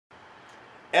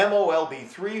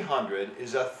MOLB300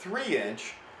 is a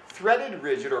 3-inch threaded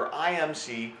rigid or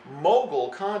IMC Mogul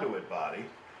conduit body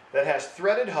that has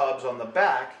threaded hubs on the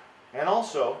back and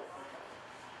also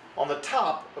on the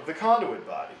top of the conduit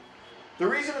body. The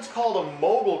reason it's called a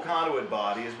Mogul conduit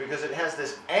body is because it has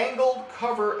this angled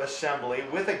cover assembly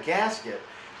with a gasket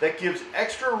that gives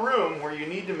extra room where you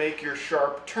need to make your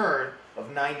sharp turn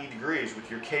of 90 degrees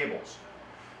with your cables.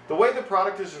 The way the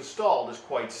product is installed is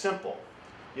quite simple.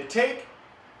 You take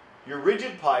your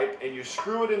rigid pipe and you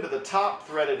screw it into the top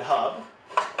threaded hub,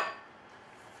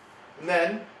 and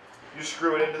then you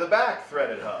screw it into the back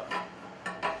threaded hub.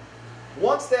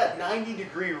 Once that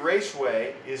 90-degree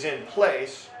raceway is in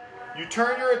place, you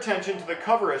turn your attention to the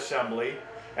cover assembly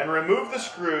and remove the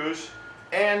screws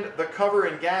and the cover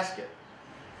and gasket.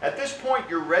 At this point,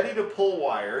 you're ready to pull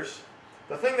wires.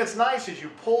 The thing that's nice is you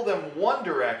pull them one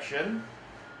direction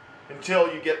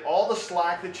until you get all the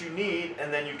slack that you need,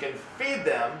 and then you can feed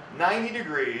them 90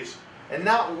 degrees and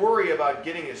not worry about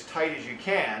getting as tight as you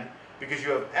can because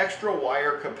you have extra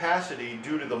wire capacity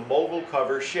due to the Mogul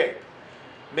cover shape.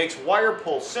 It makes wire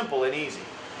pull simple and easy.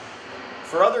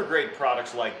 For other great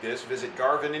products like this, visit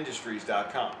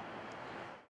garvinindustries.com.